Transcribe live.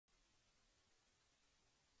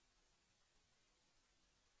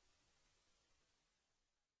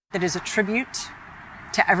that is a tribute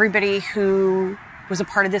to everybody who was a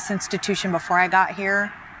part of this institution before I got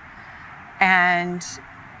here, and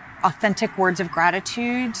authentic words of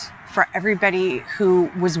gratitude for everybody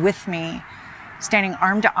who was with me, standing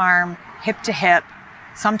arm to arm, hip to hip,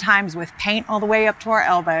 sometimes with paint all the way up to our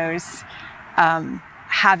elbows,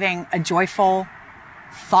 having a joyful,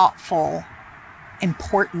 thoughtful,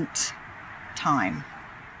 important time.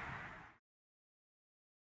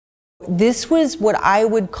 This was what I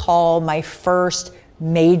would call my first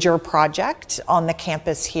major project on the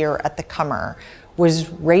campus here at the Cummer, was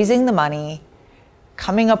raising the money,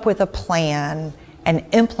 coming up with a plan, and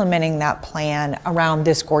implementing that plan around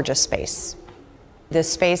this gorgeous space.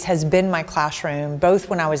 This space has been my classroom, both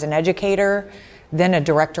when I was an educator, then a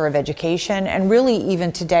director of education, and really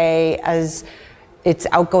even today as its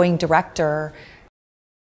outgoing director.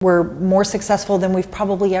 We're more successful than we've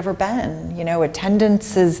probably ever been. You know,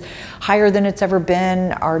 attendance is higher than it's ever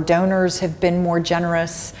been. Our donors have been more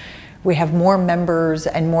generous. We have more members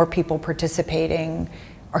and more people participating.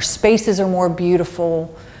 Our spaces are more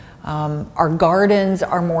beautiful. Our gardens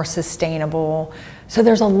are more sustainable. So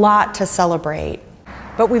there's a lot to celebrate.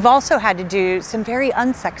 But we've also had to do some very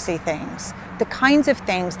unsexy things, the kinds of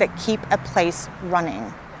things that keep a place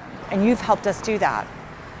running. And you've helped us do that.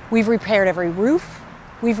 We've repaired every roof.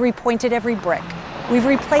 We've repointed every brick. We've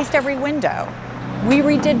replaced every window. We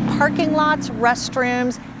redid parking lots,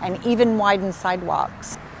 restrooms, and even widened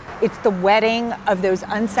sidewalks. It's the wedding of those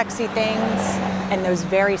unsexy things and those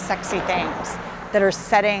very sexy things that are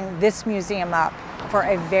setting this museum up for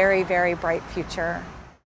a very, very bright future.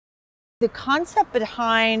 The concept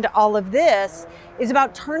behind all of this is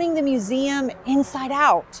about turning the museum inside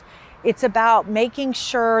out. It's about making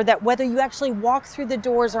sure that whether you actually walk through the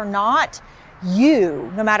doors or not,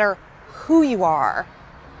 you, no matter who you are,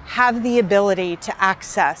 have the ability to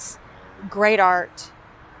access great art,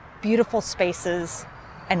 beautiful spaces,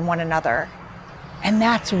 and one another. And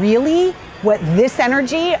that's really what this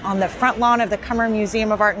energy on the front lawn of the Cummer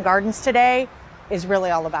Museum of Art and Gardens today is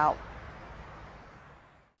really all about.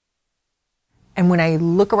 And when I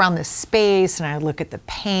look around this space and I look at the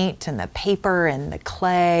paint and the paper and the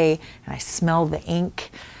clay and I smell the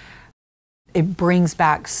ink, it brings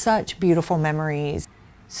back such beautiful memories.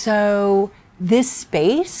 So this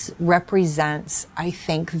space represents, I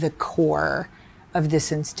think, the core of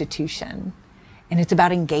this institution. And it's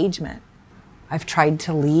about engagement. I've tried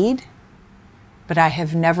to lead, but I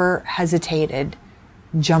have never hesitated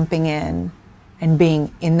jumping in and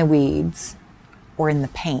being in the weeds or in the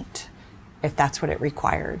paint, if that's what it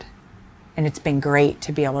required. And it's been great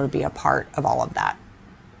to be able to be a part of all of that.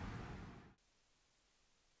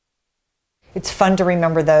 It's fun to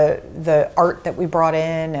remember the art that we brought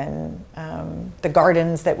in and the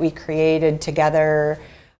gardens that we created together,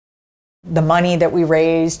 the money that we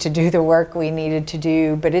raised to do the work we needed to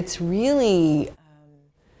do. But it's really,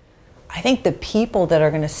 I think, the people that are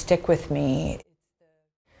going to stick with me.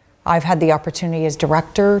 I've had the opportunity as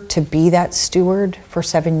director to be that steward for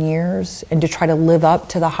 7 years and to try to live up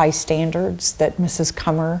to the high standards that Mrs.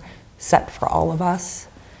 Cummer set for all of us.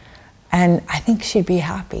 And I think she'd be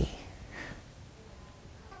happy.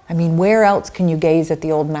 I mean, where else can you gaze at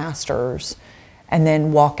the old masters and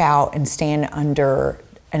then walk out and stand under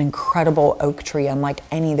an incredible oak tree unlike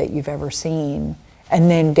any that you've ever seen,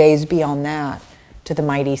 and then gaze beyond that to the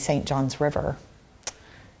mighty St. Johns River?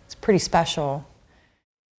 It's pretty special.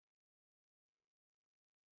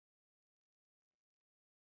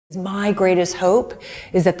 My greatest hope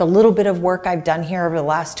is that the little bit of work I've done here over the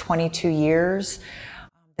last 22 years,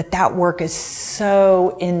 that work is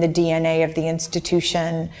so in the DNA of the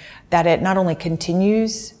institution that it not only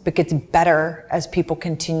continues, but gets better as people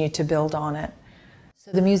continue to build on it. So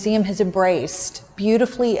the museum has embraced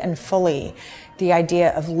beautifully and fully the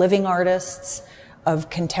idea of living artists, of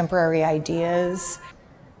contemporary ideas.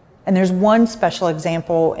 And there's one special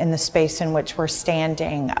example in the space in which we're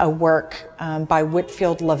standing, a work by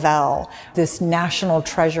Whitfield Lavelle, this national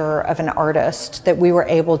treasure of an artist that we were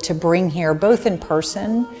able to bring here both in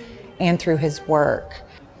person and through his work.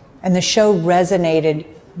 And the show resonated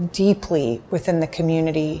deeply within the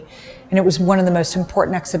community, and it was one of the most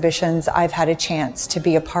important exhibitions I've had a chance to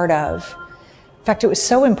be a part of. In fact, it was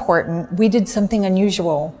so important, we did something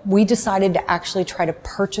unusual. We decided to actually try to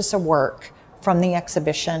purchase a work from the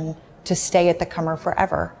exhibition to stay at the Cummer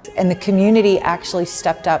forever. And the community actually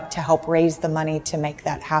stepped up to help raise the money to make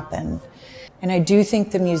that happen. And I do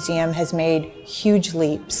think the museum has made huge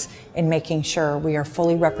leaps in making sure we are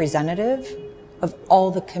fully representative of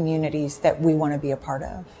all the communities that we want to be a part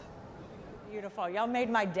of. Beautiful, y'all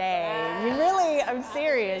made my day. You really, I'm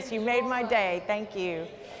serious, you made my day, thank you.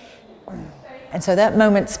 And so that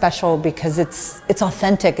moment's special because it's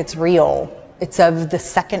authentic, it's real. It's of the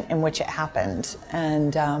second in which it happened.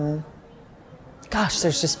 And gosh,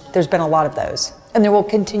 there's been a lot of those. And there will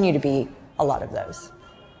continue to be a lot of those.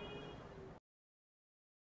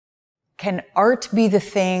 Can art be the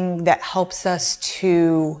thing that helps us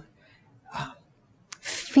to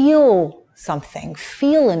feel something,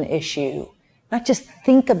 feel an issue, not just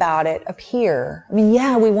think about it up here? I mean,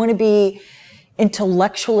 yeah, we want to be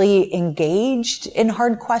intellectually engaged in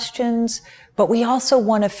hard questions, but we also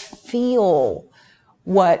want to feel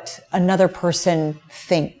what another person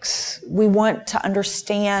thinks. We want to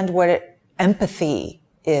understand what empathy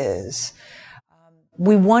is.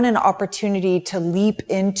 We want an opportunity to leap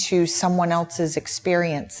into someone else's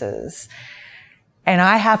experiences. And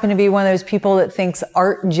I happen to be one of those people that thinks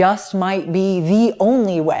art just might be the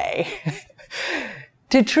only way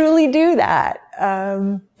to truly do that.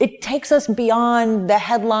 It takes us beyond the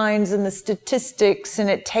headlines and the statistics, and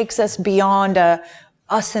it takes us beyond a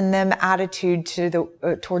us and them attitude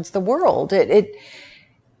towards the world. It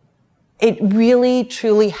really,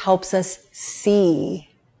 truly helps us see.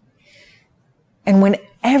 And when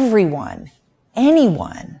anyone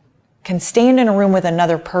can stand in a room with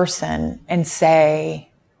another person and say,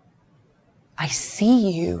 I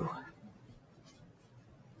see you.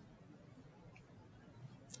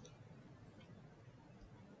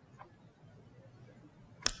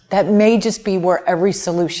 That may just be where every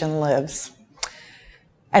solution lives.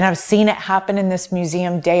 And I've seen it happen in this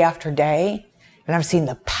museum day after day, and I've seen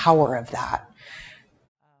the power of that.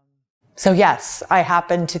 So yes, I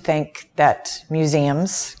happen to think that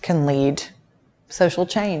museums can lead social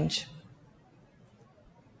change.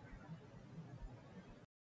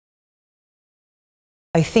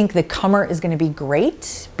 I think the Cummer is going to be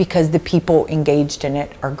great because the people engaged in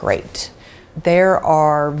it are great. There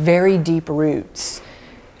are very deep roots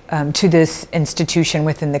to this institution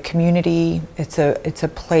within the community. It's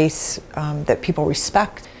a place that people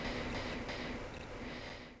respect.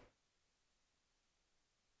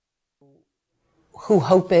 Who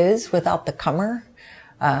hope is without the Cummer,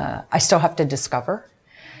 I still have to discover.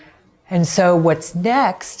 And so what's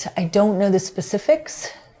next, I don't know the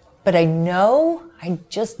specifics, but I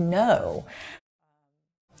just know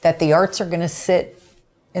that the arts are going to sit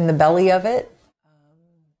in the belly of it.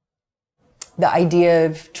 The idea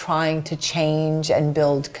of trying to change and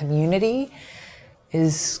build community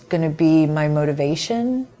is going to be my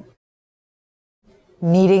motivation.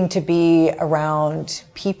 Needing to be around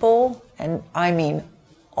people, and I mean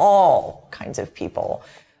all kinds of people.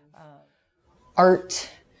 Art,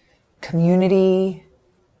 community,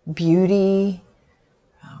 beauty,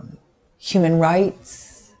 human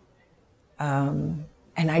rights. And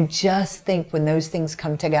I just think when those things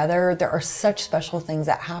come together, there are such special things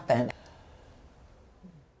that happen.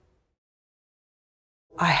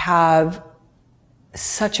 I have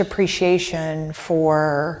such appreciation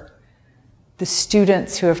for the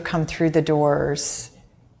students who have come through the doors,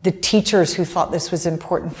 the teachers who thought this was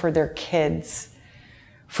important for their kids,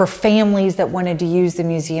 for families that wanted to use the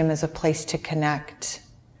museum as a place to connect,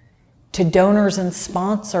 to donors and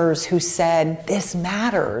sponsors who said, this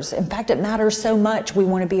matters. In fact, it matters so much, we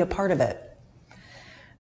want to be a part of it.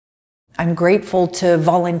 I'm grateful to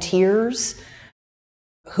volunteers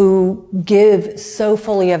who give so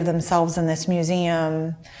fully of themselves in this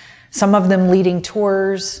museum, some of them leading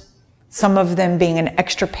tours, some of them being an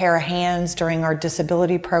extra pair of hands during our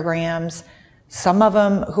disability programs, some of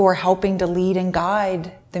them who are helping to lead and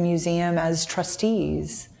guide the museum as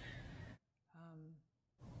trustees.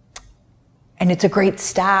 And it's a great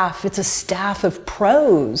staff. It's a staff of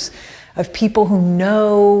pros, of people who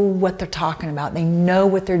know what they're talking about. They know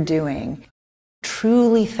what they're doing.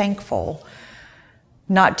 Truly thankful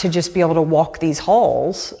not to just be able to walk these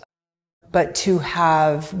halls, but to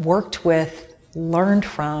have worked with, learned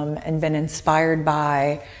from, and been inspired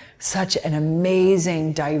by such an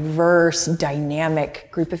amazing, diverse, dynamic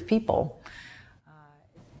group of people.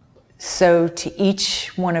 So to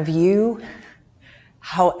each one of you,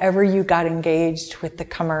 however you got engaged with the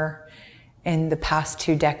Cummer in the past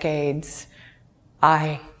 2 decades,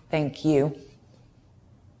 I thank you.